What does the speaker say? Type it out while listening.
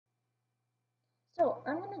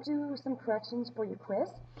to do some corrections for your quiz.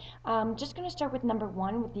 I'm just going to start with number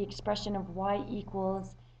 1 with the expression of y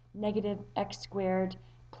equals negative x squared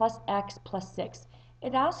plus x plus 6.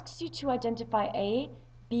 It asks you to identify a,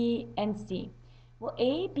 b, and c. Well,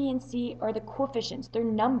 a, b, and c are the coefficients. They're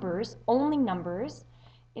numbers, only numbers,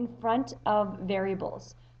 in front of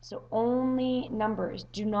variables. So only numbers.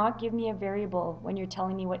 Do not give me a variable when you're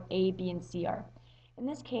telling me what a, b, and c are. In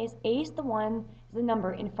this case, a is the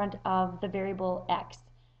number in front of the variable x,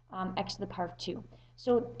 x to the power of 2.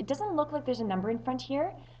 So it doesn't look like there's a number in front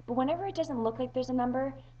here, but whenever it doesn't look like there's a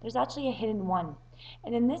number, there's actually a hidden 1.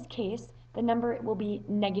 And in this case, the number will be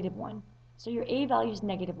negative 1. So your a value is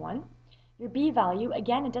negative 1. Your b value,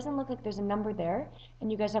 again, it doesn't look like there's a number there,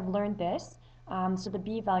 and you guys have learned this. So the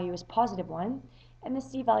b value is positive 1, and the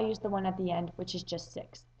c value is the one at the end, which is just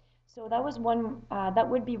 6. So that was that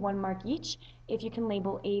would be 1 mark each if you can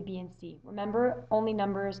label A, B, and C. Remember, only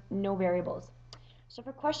numbers, no variables. So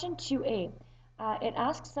for question 2a, it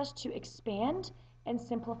asks us to expand and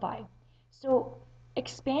simplify. So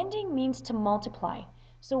expanding means to multiply.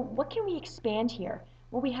 So what can we expand here?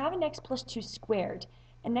 Well, we have an x plus 2 squared.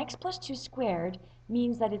 An x plus 2 squared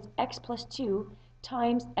means that it's x plus 2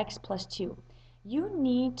 times x plus 2. You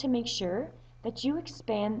need to make sure that you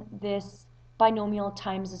expand this binomial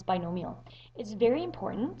times this binomial. It's very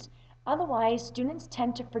important. Otherwise, students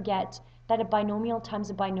tend to forget that a binomial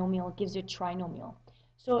times a binomial gives you a trinomial.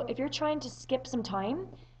 So if you're trying to skip some time,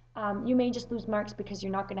 you may just lose marks because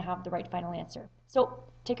you're not going to have the right final answer. So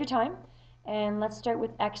take your time, and let's start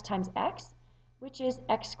with x times x, which is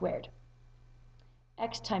x squared.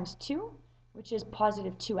 X times 2, which is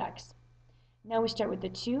positive 2x. Now we start with the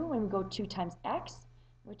 2, and we go 2 times x,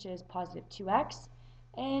 which is positive 2x.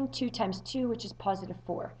 And 2 times 2, which is positive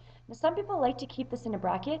 4. Now some people like to keep this in a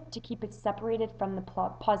bracket to keep it separated from the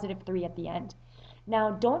positive 3 at the end.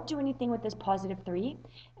 Now don't do anything with this positive 3,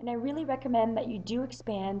 and I really recommend that you do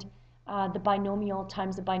expand the binomial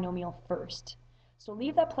times the binomial first. So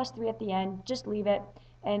leave that plus 3 at the end, just leave it,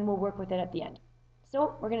 and we'll work with it at the end.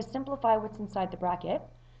 So we're going to simplify what's inside the bracket,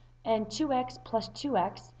 and 2x plus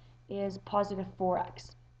 2x is positive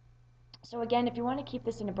 4x. So again, if you want to keep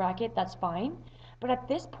this in a bracket, that's fine. But at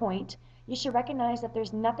this point, you should recognize that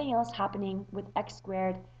there's nothing else happening with x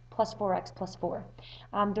squared plus 4x plus 4.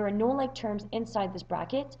 There are no like terms inside this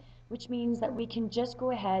bracket, which means that we can just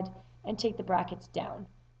go ahead and take the brackets down.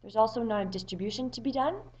 There's also not a distribution to be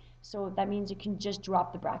done, so that means you can just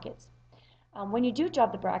drop the brackets. When you do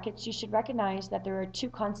drop the brackets, you should recognize that there are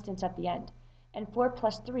 2 constants at the end, and 4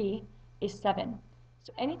 plus 3 is 7.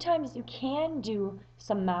 So anytime you can do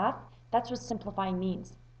some math, that's what simplifying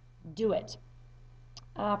means. Do it.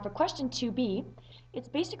 For question 2b, it's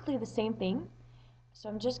basically the same thing. So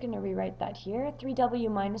I'm just going to rewrite that here.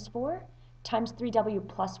 3w minus 4 times 3w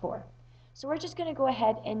plus 4. So we're just going to go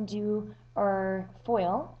ahead and do our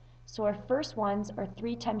FOIL. So our first ones are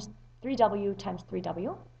 3w times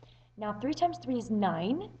 3w. Now 3 times 3 is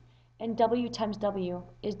 9, and w times w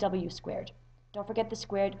is w squared. Don't forget the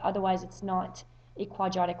squared, otherwise it's not a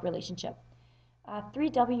quadratic relationship.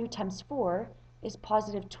 3w times 4 is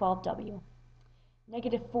positive 12w.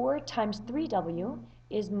 Negative 4 times 3w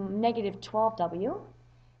is negative 12w.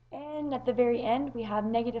 And at the very end, we have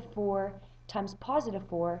negative 4 times positive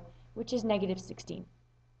 4, which is negative 16.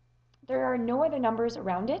 There are no other numbers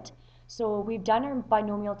around it, so we've done our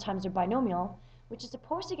binomial times our binomial, which is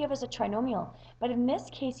supposed to give us a trinomial. But in this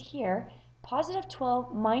case here, positive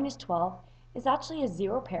 12 minus 12 is actually a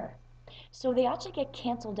 0 pair. So they actually get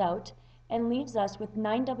canceled out and leaves us with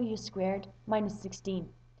 9w squared minus 16.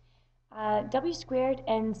 W squared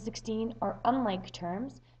and 16 are unlike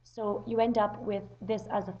terms, so you end up with this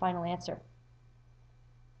as the final answer.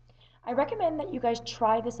 I recommend that you guys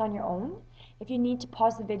try this on your own. If you need to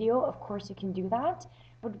pause the video, of course you can do that,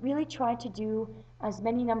 but really try to do as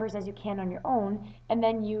many numbers as you can on your own and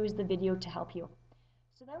then use the video to help you.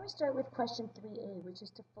 So then we start with question 3a, which is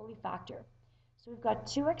to fully factor. So we've got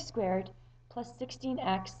 2x squared plus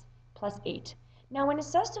 16x plus 8. Now when it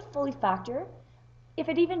says to fully factor, if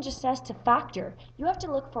it even just says to factor, you have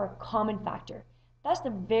to look for a common factor. That's the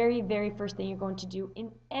very, very first thing you're going to do in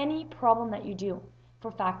any problem that you do for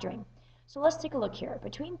factoring. So let's take a look here.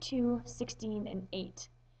 Between 2, 16, and 8,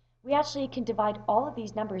 we actually can divide all of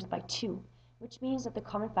these numbers by 2, which means that the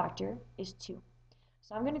common factor is 2.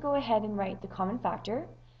 So I'm going to go ahead and write the common factor.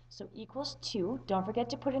 So equals 2. Don't forget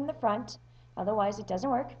to put it in the front, otherwise it doesn't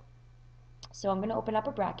work. So I'm going to open up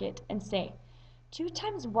a bracket and say, 2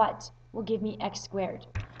 times what will give me x squared?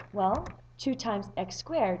 Well, 2 times x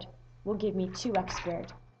squared will give me 2x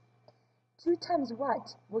squared. 2 times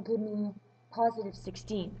what will give me positive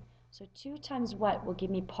 16? So 2 times what will give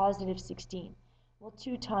me positive 16? Well,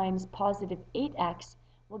 2 times positive 8x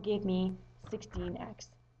will give me 16x.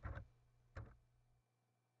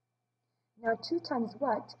 Now 2 times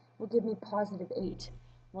what will give me positive 8?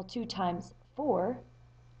 Well, 2 times 4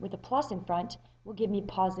 with a plus in front will give me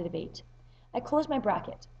positive 8. I close my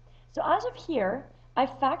bracket. So as of here, I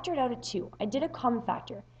factored out a 2. I did a common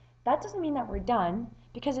factor. That doesn't mean that we're done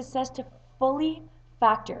because it says to fully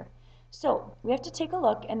factor. So we have to take a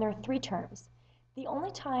look, and there are 3 terms. The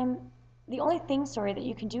only thing that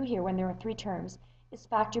you can do here when there are 3 terms is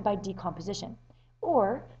factor by decomposition,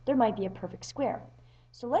 or there might be a perfect square.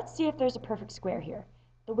 So let's see if there's a perfect square here.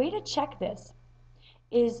 The way to check this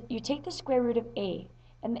is you take the square root of a,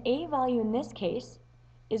 and the a value in this case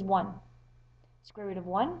is 1. Square root of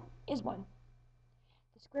 1 is 1.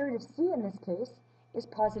 The square root of c in this case is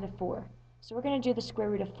positive 4. So we're going to do the square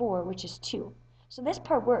root of 4, which is 2. So this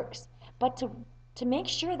part works, but to make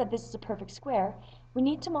sure that this is a perfect square, we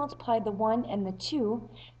need to multiply the 1 and the 2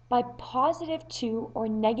 by positive 2 or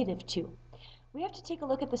negative 2. We have to take a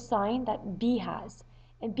look at the sign that b has.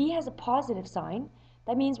 And b has a positive sign.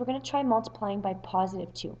 That means we're going to try multiplying by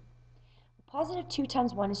positive 2. Positive 2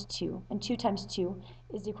 times 1 is 2, and 2 times 2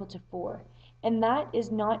 is equal to 4. And that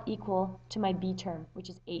is not equal to my b term, which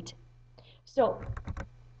is 8. So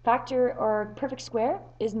factor or perfect square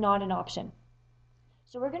is not an option.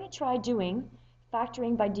 So we're going to try doing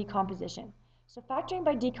factoring by decomposition. So factoring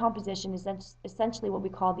by decomposition is essentially what we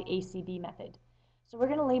call the ACB method. So we're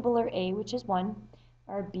going to label our a, which is 1,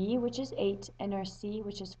 our b, which is 8, and our c,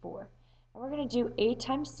 which is 4. And we're going to do a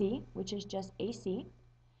times c, which is just ac.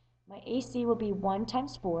 My ac will be 1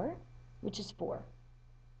 times 4, which is 4.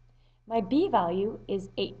 My b value is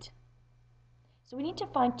 8. So we need to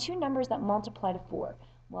find 2 numbers that multiply to 4.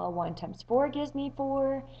 Well, 1 times 4 gives me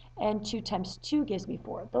 4, and 2 times 2 gives me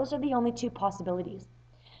 4. Those are the only 2 possibilities.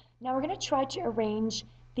 Now we're going to try to arrange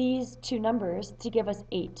these 2 numbers to give us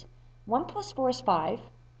 8. 1 plus 4 is 5.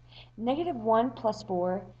 Negative 1 plus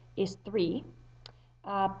 4 is 3.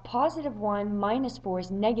 Positive 1 minus 4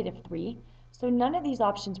 is negative 3. So none of these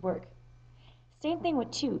options work. Same thing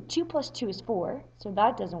with 2. 2 plus 2 is 4, so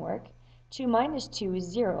that doesn't work. 2 minus 2 is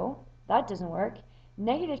 0. That doesn't work.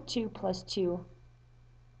 Negative 2 plus 2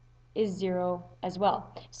 is 0 as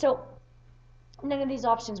well. So none of these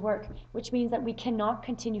options work, which means that we cannot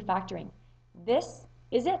continue factoring. This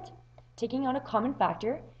is it. Taking out a common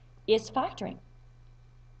factor is factoring.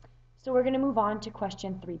 So we're going to move on to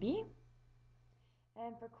question 3b.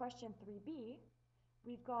 And for question 3b,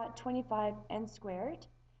 we've got 25n squared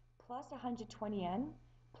plus 120n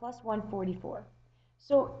plus 144.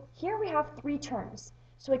 So here we have 3 terms.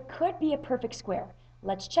 So it could be a perfect square.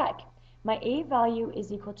 Let's check. My a value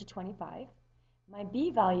is equal to 25. My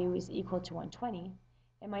b value is equal to 120.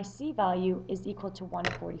 And my c value is equal to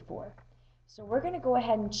 144. So we're going to go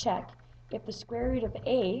ahead and check if the square root of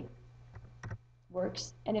a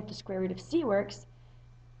works and if the square root of c works.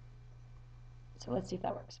 So let's see if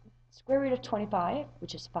that works. Square root of 25,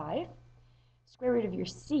 which is 5. Square root of your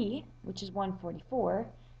c, which is 144,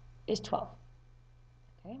 is 12.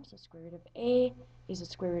 Okay, so square root of a is the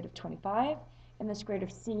square root of 25, and the square root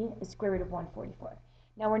of c is square root of 144.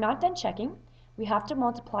 Now we're not done checking. We have to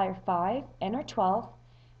multiply our 5 and our 12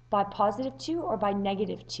 by positive 2 or by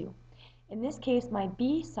negative 2. In this case, my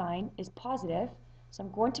b sign is positive, so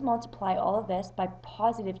I'm going to multiply all of this by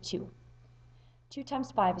positive 2. 2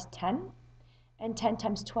 times 5 is 10, and 10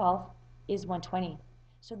 times 12 is 120.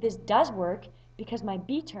 So this does work because my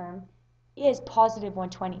b term is positive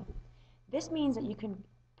 120. This means that you can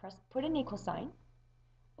put an equal sign,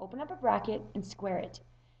 open up a bracket, and square it.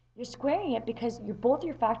 You're squaring it because both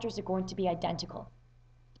your factors are going to be identical.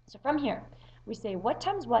 So from here, we say what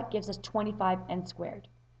times what gives us 25n squared?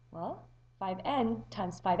 Well, 5n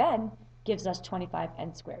times 5n gives us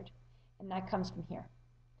 25n squared. And that comes from here.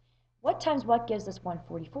 What times what gives us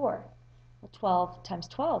 144? Well, 12 times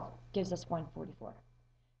 12 gives us 144.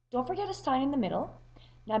 Don't forget a sign in the middle.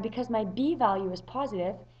 Now because my b value is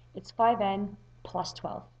positive, it's 5n plus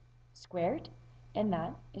 12 squared, and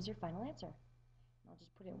that is your final answer. I'll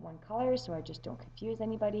just put it in one color so I just don't confuse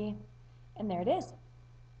anybody, and there it is.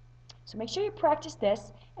 So make sure you practice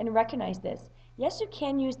this and recognize this. Yes, you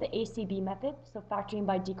can use the ACB method, so factoring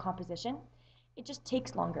by decomposition. It just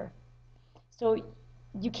takes longer. So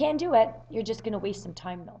you can do it, you're just going to waste some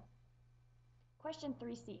time though. Question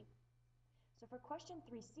 3c. So for question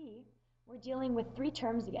 3c, we're dealing with 3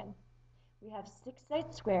 terms again. We have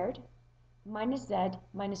 6z squared minus z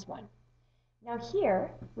minus 1. Now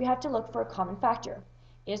here, we have to look for a common factor.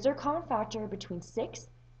 Is there a common factor between 6,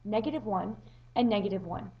 negative 1, and negative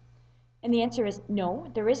 1? And the answer is no,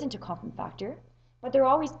 there isn't a common factor, but there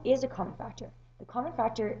always is a common factor. The common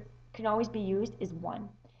factor can always be used is 1.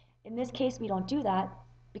 In this case, we don't do that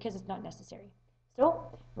because it's not necessary.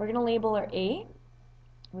 So we're going to label our A,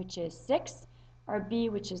 which is 6, our B,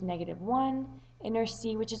 which is -1, and our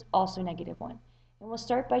C, which is also -1. And we'll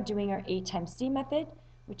start by doing our A times C method,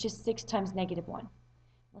 which is 6 times -1.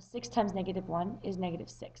 Well, 6 times -1 is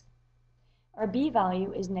 -6. Our B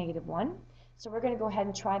value is -1, so we're going to go ahead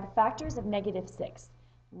and try the factors of -6.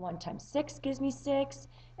 1 times 6 gives me 6,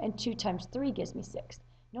 and 2 times 3 gives me 6.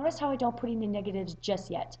 Notice how I don't put any negatives just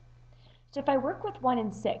yet. So if I work with 1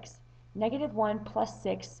 and 6, -1 plus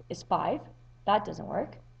 6 is 5. That doesn't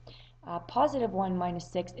work. +1 minus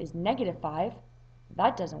 6 is -5.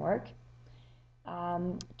 That doesn't work.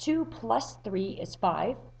 2 plus 3 is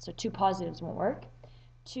 5, so 2 positives won't work.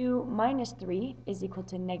 2 minus 3 is equal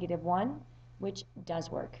to -1, which does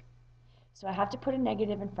work. So I have to put a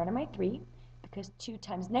negative in front of my 3 because 2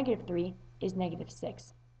 times -3 is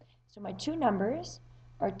 -6. So my two numbers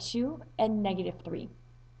are 2 and -3.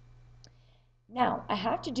 Now, I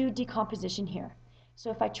have to do decomposition here.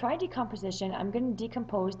 So if I try decomposition, I'm going to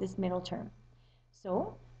decompose this middle term.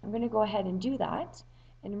 So I'm going to go ahead and do that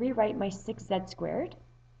and rewrite my 6z squared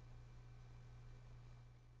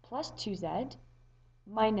plus 2z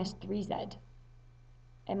minus 3z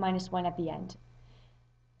and minus 1 at the end.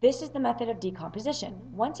 This is the method of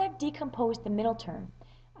decomposition. Once I've decomposed the middle term,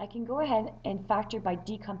 I can go ahead and factor by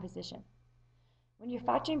decomposition. When you're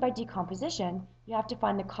factoring by decomposition, you have to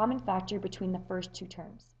find the common factor between the first two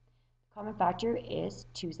terms. The common factor is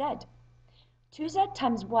 2z. 2z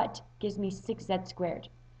times what gives me 6z squared?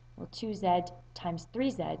 Well, 2z times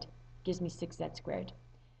 3z gives me 6z squared.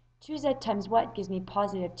 2z times what gives me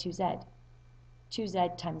positive 2z?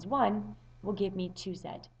 2z times 1 will give me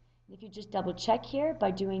 2z. If you just double check here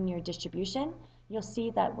by doing your distribution, you'll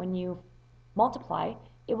see that when you multiply,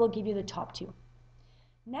 it will give you the top two.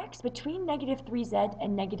 Next, between -3z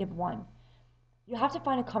and -1, you have to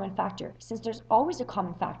find a common factor. Since there's always a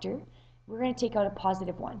common factor, we're going to take out a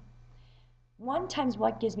positive 1. 1 times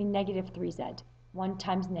what gives me -3z? 1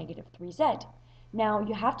 times -3z. Now,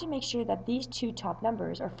 you have to make sure that these two top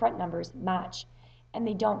numbers, or front numbers, match, and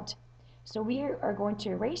they don't. So we are going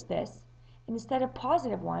to erase this, and instead of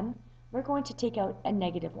positive 1, we're going to take out a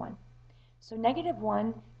 -1. So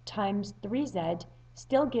 -1 times 3z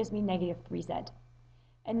still gives me -3z.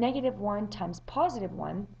 And -1 times positive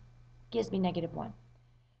 1 gives me -1.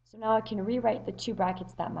 So now I can rewrite the two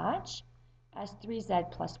brackets that match as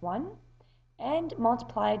 3z plus 1 and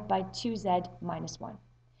multiplied by 2z minus 1.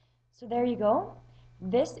 So there you go.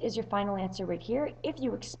 This is your final answer right here. If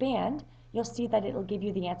you expand, you'll see that it'll give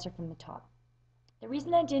you the answer from the top. The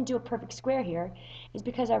reason I didn't do a perfect square here is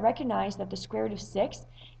because I recognize that the square root of 6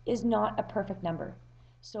 is not a perfect number.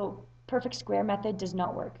 So perfect square method does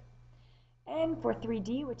not work. And for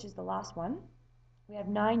 3D, which is the last one, we have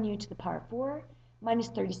 9u to the power of 4 minus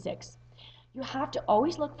 36. You have to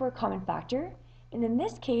always look for a common factor, and in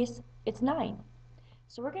this case, it's 9.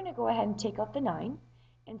 So we're going to go ahead and take out the 9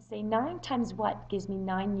 and say 9 times what gives me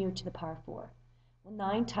 9u to the power of 4? Well,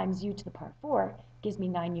 9 times u to the power of 4 gives me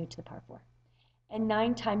 9u to the power of 4. And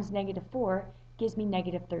 9 times -4 gives me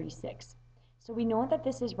 -36. So we know that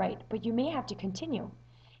this is right, but you may have to continue.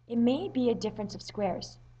 It may be a difference of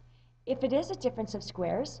squares. If it is a difference of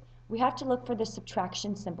squares, we have to look for the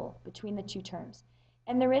subtraction symbol between the two terms.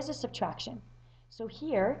 And there is a subtraction. So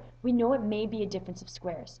here, we know it may be a difference of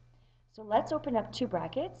squares. So let's open up two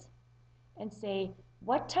brackets and say,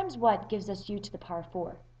 what times what gives us u to the power of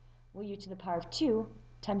 4? Well, u to the power of 2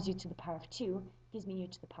 times u to the power of 2 gives me u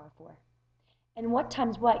to the power of 4. And what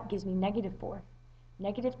times what gives me -4?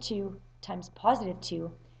 -2 times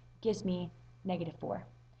 +2 gives me -4.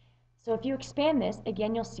 So if you expand this,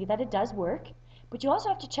 again, you'll see that it does work, but you also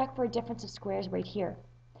have to check for a difference of squares right here.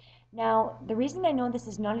 Now, the reason I know this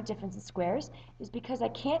is not a difference of squares is because I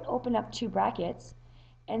can't open up two brackets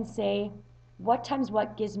and say, what times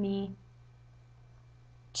what gives me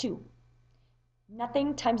 2?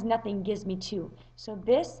 Nothing times nothing gives me 2. So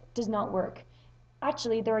this does not work.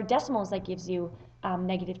 Actually, there are decimals that gives you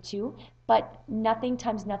 -2, but nothing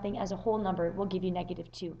times nothing as a whole number will give you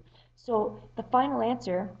 -2. So the final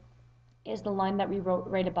answer is the line that we wrote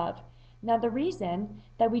right above. Now the reason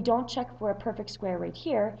that we don't check for a perfect square right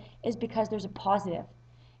here is because there's a positive,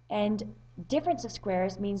 and difference of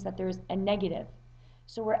squares means that there's a negative.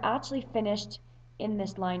 So we're actually finished in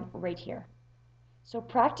this line right here. So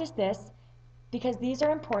practice this because these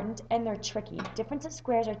are important and they're tricky. Difference of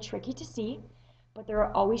squares are tricky to see, but there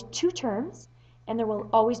are always two terms and there will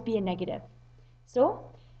always be a negative.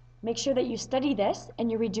 So make sure that you study this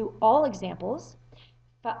and you redo all examples.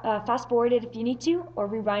 Fast forward it if you need to, or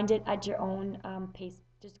rewind it at your own pace.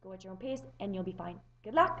 Just go at your own pace and you'll be fine.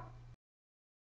 Good luck!